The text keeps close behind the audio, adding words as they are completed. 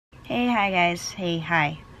Hey, hi guys. Hey,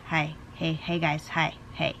 hi. Hi. Hey, hey guys. Hi.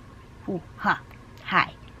 Hey. Ooh, ha.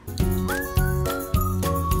 Hi.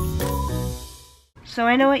 So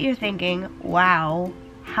I know what you're thinking. Wow,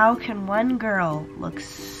 how can one girl look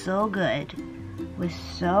so good with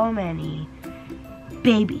so many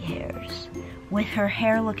baby hairs? With her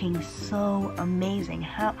hair looking so amazing.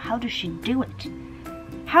 How does she do it?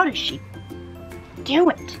 How does she do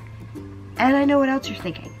it? And I know what else you're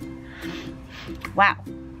thinking. Wow.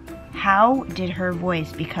 How did her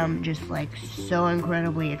voice become just like so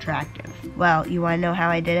incredibly attractive? Well, you wanna know how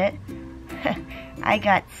I did it? I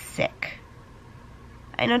got sick.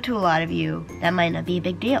 I know to a lot of you, that might not be a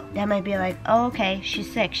big deal. That might be like, oh, okay,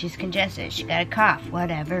 she's sick, she's congested, she got a cough,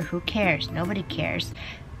 whatever, who cares? Nobody cares.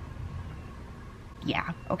 Yeah,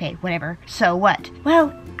 okay, whatever. So what?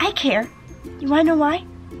 Well, I care. You wanna know why?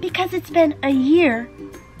 Because it's been a year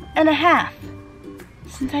and a half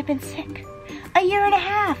since I've been sick. A year and a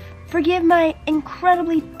half! Forgive my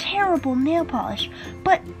incredibly terrible nail polish,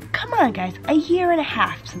 but come on guys, a year and a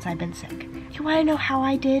half since I've been sick. You wanna know how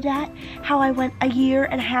I did that? How I went a year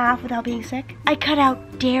and a half without being sick? I cut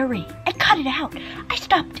out dairy. I cut it out. I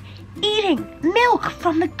stopped eating milk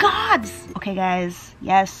from the gods. Okay guys,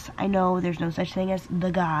 yes, I know there's no such thing as the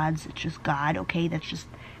gods. It's just God, okay? That's just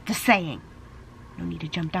the saying. No need to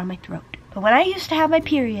jump down my throat. But when I used to have my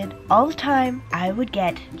period, all the time, I would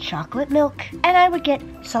get chocolate milk and I would get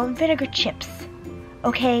salt and vinegar chips.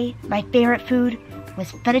 Okay, my favorite food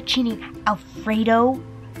was fettuccine alfredo,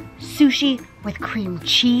 sushi with cream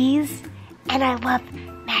cheese, and I love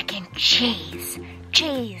mac and cheese.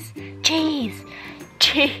 Cheese, cheese,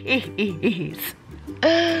 cheese.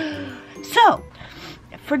 So,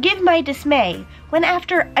 forgive my dismay when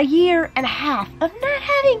after a year and a half of not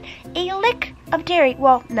having a lick of dairy,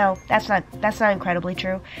 well, no, that's not incredibly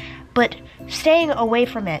true, but staying away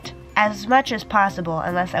from it as much as possible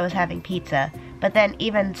unless I was having pizza. But then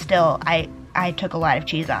even still, I took a lot of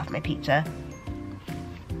cheese off my pizza.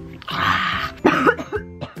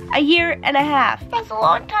 A year and a half. That's a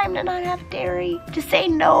long time to not have dairy. To say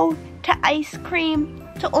no to ice cream.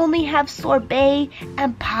 To only have sorbet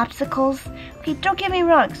and popsicles. Okay, don't get me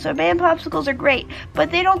wrong, sorbet and popsicles are great,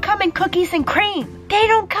 but they don't come in cookies and cream. They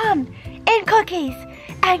don't come in cookies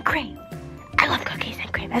and cream. I love cookies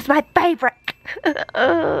and cream. That's my favorite.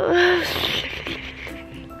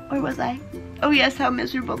 Where was I? Oh yes, how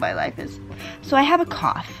miserable my life is. So I have a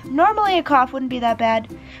cough. Normally a cough wouldn't be that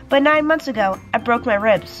bad, but 9 months ago, I broke my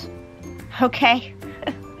ribs. Okay?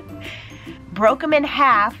 Broke them in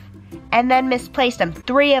half, and then misplaced them.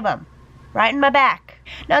 3 of them. Right in my back.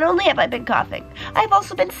 Not only have I been coughing, I've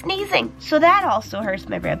also been sneezing. So that also hurts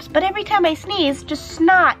my ribs. But every time I sneeze, just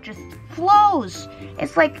snot just flows.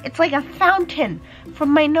 It's like a fountain from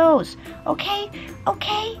my nose. Okay?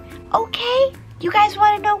 Okay? Okay? You guys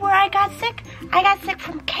want to know where I got sick? I got sick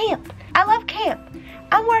from camp. I love camp.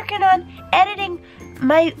 I'm working on editing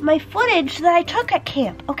my footage that I took at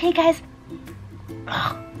camp. Okay, guys?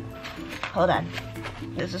 Oh, hold on.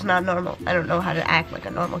 This is not normal. I don't know how to act like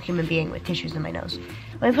a normal human being with tissues in my nose.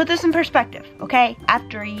 Let me put this in perspective, okay?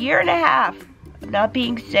 After a year and a half of not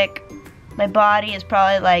being sick, my body is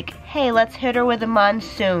probably like, hey, let's hit her with a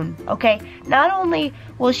monsoon, okay? Not only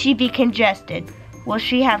will she be congested, will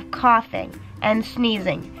she have coughing and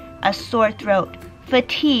sneezing, a sore throat,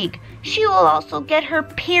 fatigue. She will also get her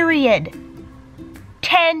period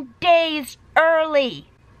 10 days early.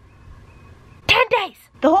 10 days!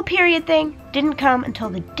 The whole period thing didn't come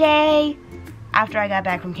until the day after I got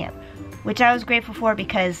back from camp, which I was grateful for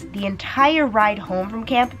because the entire ride home from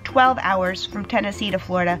camp, 12 hours from Tennessee to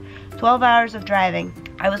Florida, 12 hours of driving,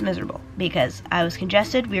 I was miserable because I was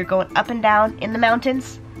congested. We were going up and down in the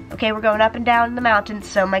mountains. Okay, we're going up and down in the mountains,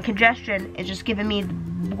 so my congestion is just giving me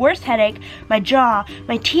the worst headache. My jaw,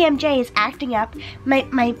 my TMJ is acting up.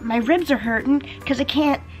 My ribs are hurting because I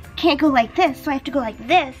can't go like this, so I have to go like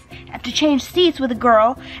this. I have to change seats with a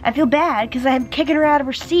girl. I feel bad because I'm kicking her out of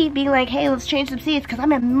her seat, being like, hey, let's change some seats because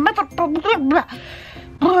I'm a...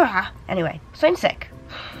 Anyway, so I'm sick.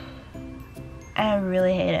 I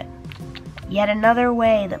really hate it. Yet another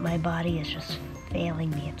way that my body is just failing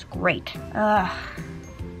me. It's great.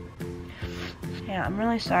 Yeah, I'm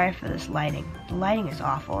really sorry for this lighting. The lighting is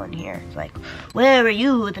awful in here. It's like, where are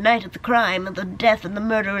you the night of the crime and the death and the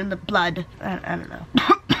murder and the blood? I don't know.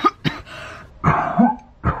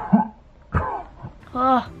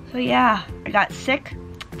 Oh, so yeah, I got sick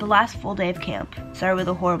the last full day of camp. Started with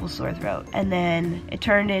a horrible sore throat, and then it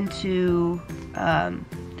turned into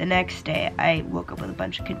the next day I woke up with a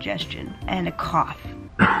bunch of congestion and a cough.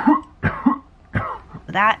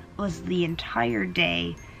 That was the entire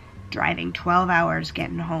day, driving 12 hours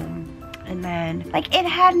getting home. And then, like, it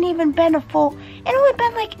hadn't even been it only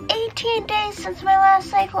been like 18 days since my last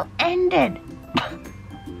cycle ended.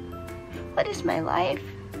 What is my life?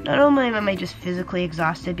 Not only am I just physically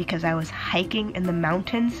exhausted because I was hiking in the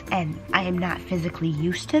mountains and I am not physically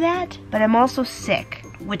used to that, but I'm also sick,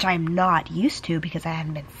 which I'm not used to because I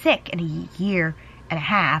haven't been sick in a year and a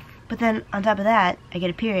half. But then on top of that, I get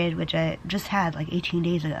a period, which I just had like 18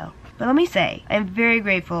 days ago. But let me say, I'm very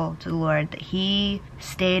grateful to the Lord that He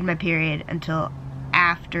stayed my period until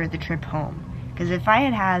after the trip home. Because if I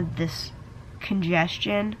had had this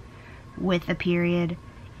congestion with the period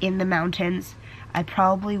in the mountains, I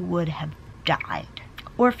probably would have died.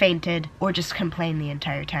 Or fainted, or just complained the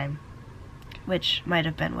entire time. Which might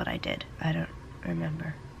have been what I did. I don't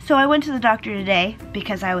remember. So I went to the doctor today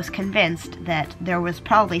because I was convinced that there was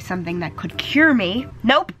probably something that could cure me.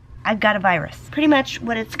 Nope. I've got a virus. Pretty much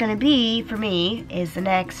what it's gonna be for me is the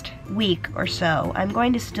next week or so, I'm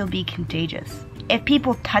going to still be contagious. If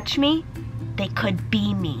people touch me, they could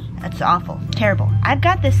be me. That's awful, terrible. I've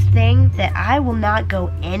got this thing that I will not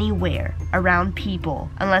go anywhere around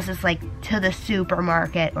people unless it's like to the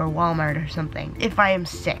supermarket or Walmart or something if I am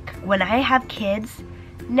sick. When I have kids,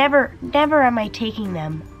 never am I taking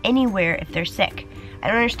them anywhere if they're sick. I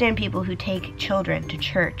don't understand people who take children to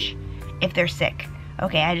church if they're sick.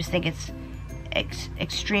 Okay, I just think it's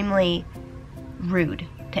extremely rude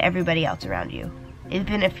to everybody else around you.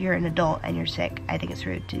 Even if you're an adult and you're sick, I think it's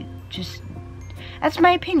rude to just... That's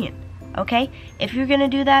my opinion, okay? If you're gonna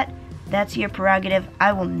do that, that's your prerogative.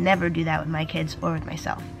 I will never do that with my kids or with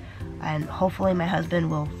myself. And hopefully my husband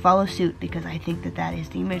will follow suit because I think that that is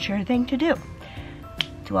the mature thing to do.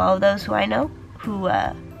 To all of those who I know who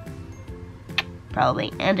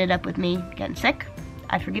probably ended up with me getting sick,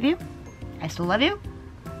 I forgive you. I still love you.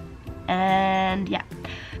 And yeah.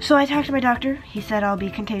 So I talked to my doctor. He said I'll be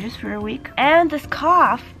contagious for a week. And this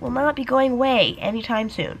cough will not be going away anytime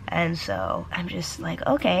soon. And so I'm just like,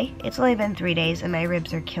 okay, it's only been 3 days and my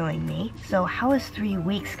ribs are killing me. So how is 3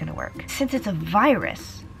 weeks gonna work? Since it's a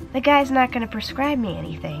virus, the guy's not gonna prescribe me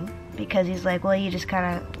anything because he's like, well, you just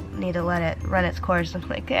kind of need to let it run its course. I'm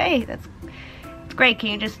like, hey, that's great. Can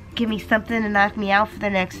you just give me something to knock me out for the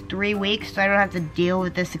next 3 weeks so I don't have to deal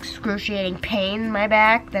with this excruciating pain in my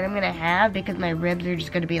back that I'm gonna have because my ribs are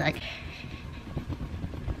just gonna be like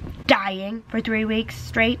dying for 3 weeks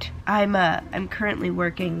straight. I'm currently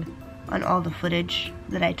working on all the footage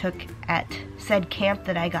that I took at said camp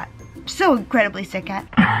that I got so incredibly sick at.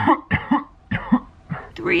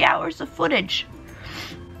 3 hours of footage.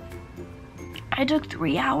 I took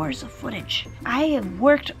 3 hours of footage. I have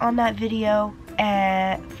worked on that video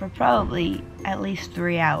for probably at least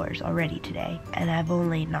 3 hours already today, and I've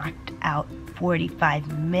only knocked out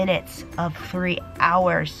 45 minutes of 3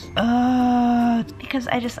 hours. Because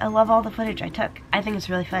I love all the footage I took. I think it's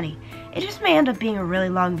really funny. It just may end up being a really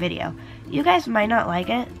long video. You guys might not like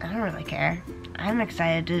it. I don't really care. I'm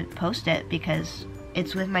excited to post it because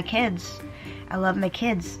it's with my kids. I love my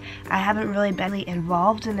kids. I haven't really been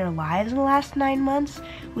involved in their lives in the last 9 months,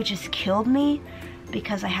 which has killed me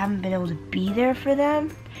because I haven't been able to be there for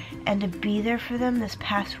them. And to be there for them this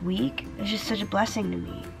past week is just such a blessing to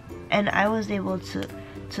me. And I was able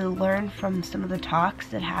to learn from some of the talks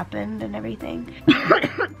that happened and everything.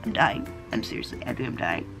 I'm dying. I think I'm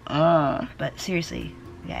dying. But seriously,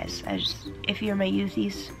 guys, if you're my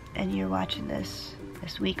youthies and you're watching this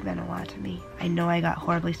week meant a lot to me. I know I got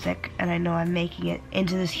horribly sick, and I know I'm making it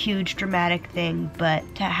into this huge dramatic thing, but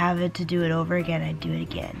to have it to do it over again, I'd do it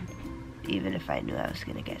again. Even if I knew I was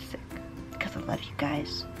gonna get sick. Because I love you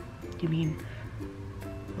guys. You mean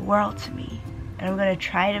the world to me. And I'm gonna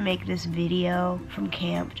try to make this video from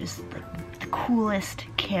camp just like the coolest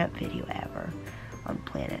camp video ever on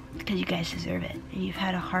the planet. Because you guys deserve it. And you've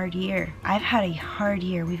had a hard year. I've had a hard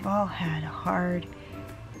year. We've all had a hard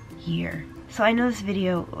year. So I know this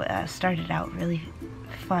video started out really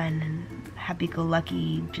fun and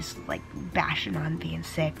happy-go-lucky, just like bashing on being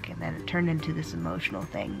sick, and then it turned into this emotional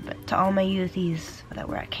thing. But to all my youthies that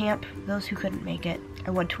were at camp, those who couldn't make it,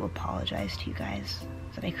 I want to apologize to you guys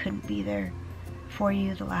that I couldn't be there for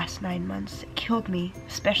you the last 9 months. It killed me,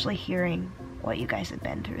 especially hearing what you guys have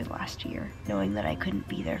been through the last year, knowing that I couldn't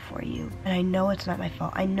be there for you. And I know it's not my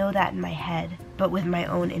fault. I know that in my head, but with my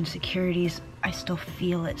own insecurities, I still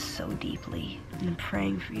feel it so deeply. And I'm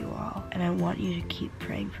praying for you all, and I want you to keep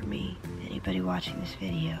praying for me. Anybody watching this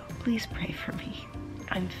video, please pray for me.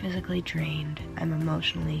 I'm physically drained. I'm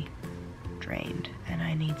emotionally drained, and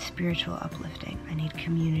I need spiritual uplifting. I need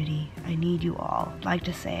community. I need you all. I'd like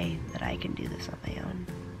to say that I can do this on my own.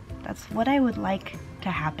 That's what I would like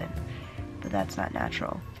to happen. But that's not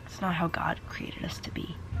natural. It's not how God created us to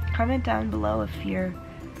be. Comment down below if you're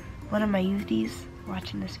one of my youthies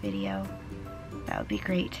watching this video, that would be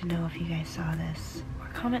great to know if you guys saw this. Or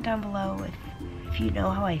comment down below if you know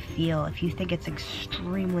how I feel, if you think it's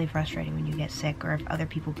extremely frustrating when you get sick, or if other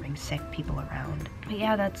people bring sick people around. But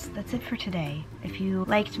yeah, that's it for today. If you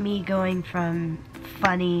liked me going from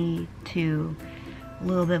funny to a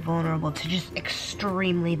little bit vulnerable to just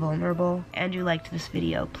extremely vulnerable, and you liked this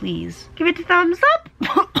video, please give it a thumbs up.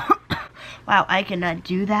 Wow, I cannot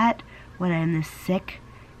do that when I'm this sick.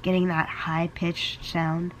 Getting that high-pitched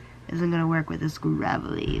sound isn't gonna work with this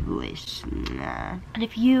gravelly voice. Nah. And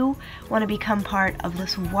if you want to become part of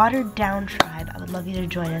this watered-down tribe, I would love you to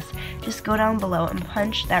join us. Just go down below and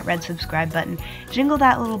punch that red subscribe button. Jingle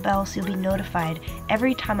that little bell so you'll be notified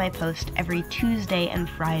every time I post, every Tuesday and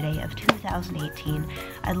Friday of 2018.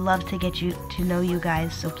 I'd love to get you to know you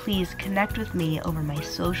guys, so please connect with me over my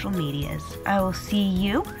social medias. I will see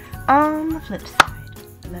you on the flip side.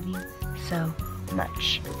 Love you so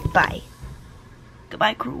much. Bye.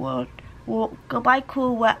 Goodbye, cruel world. Goodbye,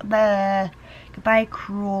 cruel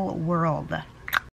world.